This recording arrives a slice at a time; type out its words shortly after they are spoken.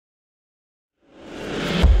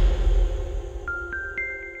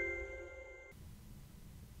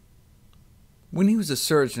When he was a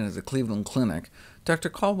surgeon at the Cleveland Clinic, Dr.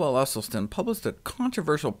 Caldwell Esselstyn published a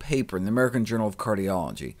controversial paper in the American Journal of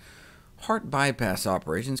Cardiology. Heart bypass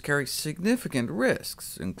operations carry significant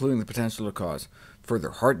risks, including the potential to cause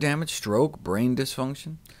further heart damage, stroke, brain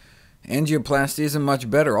dysfunction. Angioplasty isn't much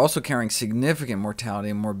better, also carrying significant mortality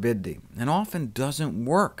and morbidity, and often doesn't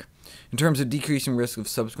work in terms of decreasing risk of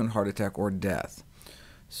subsequent heart attack or death.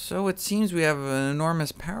 So it seems we have an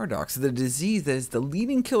enormous paradox. The disease that is the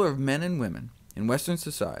leading killer of men and women in Western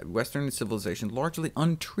society, Western civilization, largely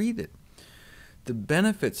untreated. The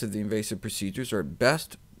benefits of the invasive procedures are at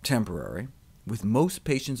best temporary, with most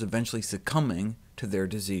patients eventually succumbing to their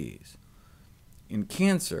disease. In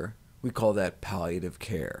cancer, we call that palliative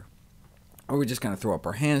care, or we just kind of throw up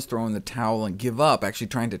our hands, throw in the towel, and give up actually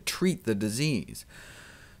trying to treat the disease.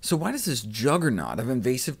 So why does this juggernaut of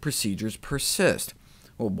invasive procedures persist?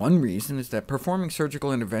 Well, one reason is that performing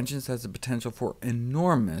surgical interventions has the potential for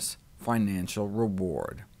enormous financial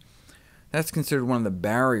reward. That's considered one of the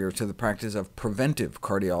barriers to the practice of preventive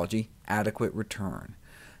cardiology, adequate return.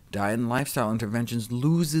 Diet and lifestyle interventions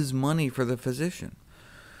loses money for the physician.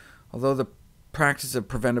 Although the practice of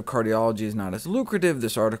preventive cardiology is not as lucrative,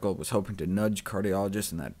 this article was hoping to nudge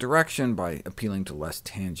cardiologists in that direction by appealing to less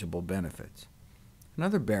tangible benefits.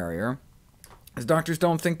 Another barrier is doctors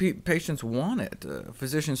don't think patients want it.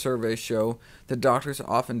 Physician surveys show that doctors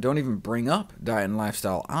often don't even bring up diet and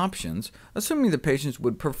lifestyle options, assuming the patients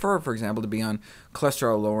would prefer, for example, to be on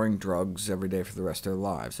cholesterol-lowering drugs every day for the rest of their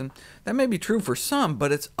lives. And that may be true for some,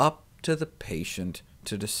 but it's up to the patient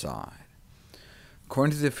to decide.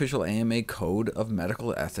 According to the official AMA Code of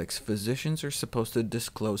Medical Ethics, physicians are supposed to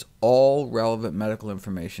disclose all relevant medical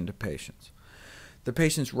information to patients. The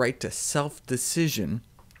patient's right to self-decision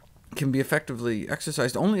can be effectively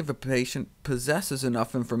exercised only if a patient possesses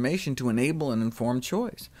enough information to enable an informed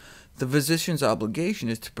choice. The physician's obligation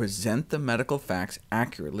is to present the medical facts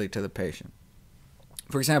accurately to the patient.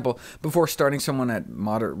 For example, before starting someone at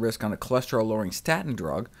moderate risk on a cholesterol-lowering statin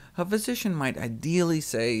drug, a physician might ideally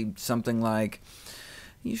say something like,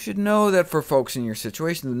 "You should know that for folks in your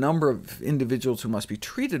situation, the number of individuals who must be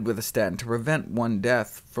treated with a statin to prevent one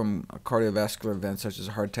death from a cardiovascular event such as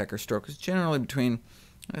a heart attack or stroke is generally between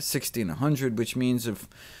 60 and 100, which means if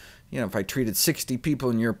I treated 60 people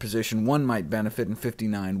in your position, one might benefit and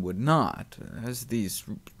 59 would not. As these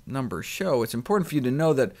numbers show, it's important for you to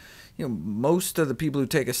know that most of the people who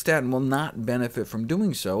take a statin will not benefit from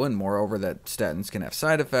doing so, and moreover that statins can have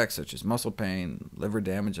side effects such as muscle pain, liver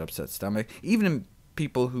damage, upset stomach, even in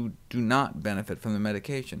people who do not benefit from the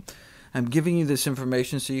medication. I'm giving you this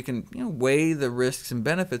information so you can weigh the risks and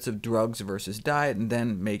benefits of drugs versus diet, and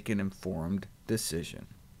then make an informed decision."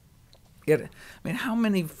 Yet, how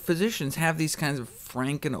many physicians have these kinds of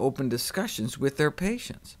frank and open discussions with their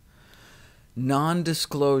patients?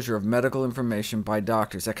 Non-disclosure of medical information by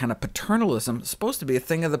doctors, that kind of paternalism, is supposed to be a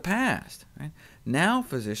thing of the past. Right? Now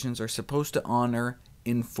physicians are supposed to honor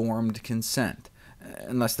informed consent,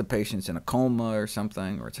 unless the patient's in a coma or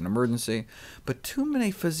something, or it's an emergency. But too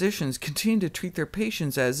many physicians continue to treat their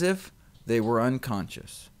patients as if they were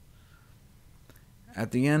unconscious.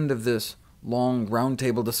 At the end of this long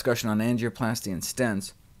roundtable discussion on angioplasty and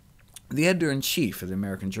stents, the editor-in-chief of the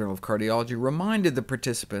American Journal of Cardiology reminded the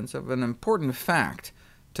participants of an important fact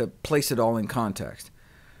to place it all in context.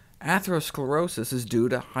 Atherosclerosis is due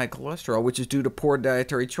to high cholesterol, which is due to poor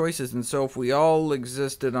dietary choices, and so if we all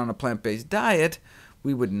existed on a plant-based diet,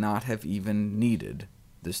 we would not have even needed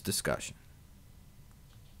this discussion.